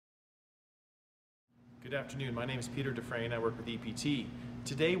Good afternoon, my name is Peter Dufresne. I work with EPT.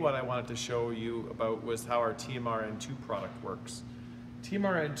 Today what I wanted to show you about was how our TMR-N2 product works.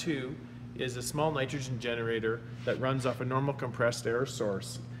 TMR-N2 is a small nitrogen generator that runs off a normal compressed air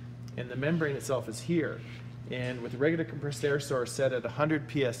source, and the membrane itself is here. And with a regular compressed air source set at 100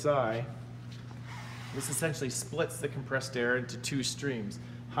 psi, this essentially splits the compressed air into two streams: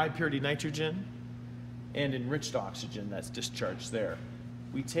 high purity nitrogen and enriched oxygen that's discharged there.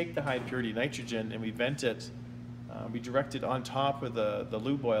 We take the high purity nitrogen and we vent it, we direct it on top of the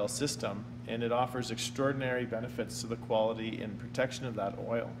lube oil system, and it offers extraordinary benefits to the quality and protection of that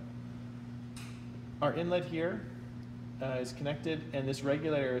oil. Our inlet here is connected, and this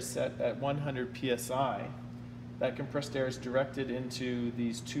regulator is set at 100 psi. That compressed air is directed into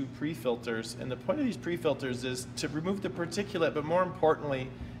these two pre-filters, and the point of these pre-filters is to remove the particulate, but more importantly,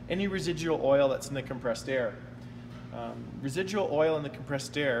 any residual oil that's in the compressed air. Residual oil in the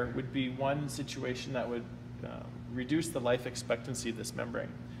compressed air would be one situation that would reduce the life expectancy of this membrane.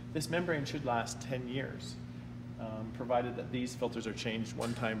 This membrane should last 10 years, provided that these filters are changed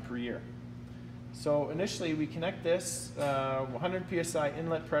one time per year. So initially we connect this, 100 psi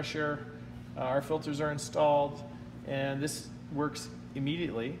inlet pressure, our filters are installed, and this works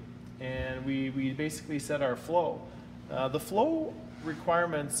immediately, and we basically set our flow. The flow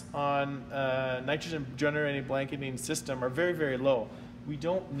requirements on nitrogen generating blanketing system are very, very low. We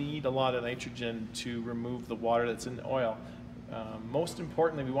don't need a lot of nitrogen to remove the water that's in the oil. Most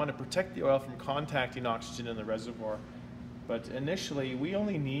importantly, we want to protect the oil from contacting oxygen in the reservoir. But initially, we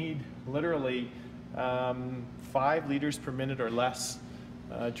only need literally 5 liters per minute or less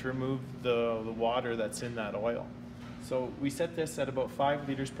to remove the water that's in that oil. So we set this at about 5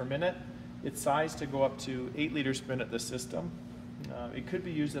 liters per minute. It's sized to go up to 8 liters per minute, this system. It could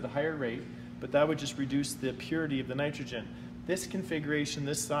be used at a higher rate, but that would just reduce the purity of the nitrogen. This configuration,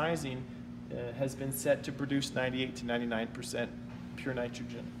 this sizing, has been set to produce 98 to 99% pure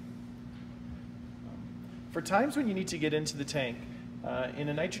nitrogen. For times when you need to get into the tank, in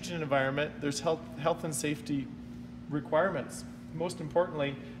a nitrogen environment, there's health and safety requirements. Most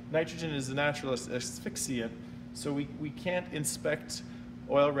importantly, nitrogen is a natural asphyxiant, so we can't inspect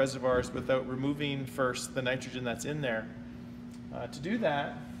oil reservoirs without removing first the nitrogen that's in there. To do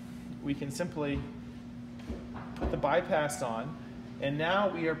that, we can simply put the bypass on, and now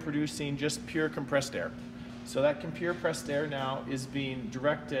we are producing just pure compressed air. So that pure compressed air now is being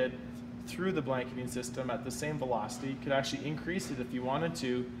directed through the blanketing system at the same velocity. You could actually increase it if you wanted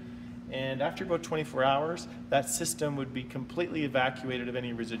to, and after about 24 hours, that system would be completely evacuated of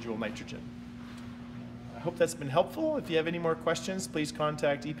any residual nitrogen. I hope that's been helpful. If you have any more questions, please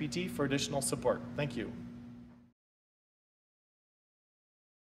contact EPT for additional support. Thank you.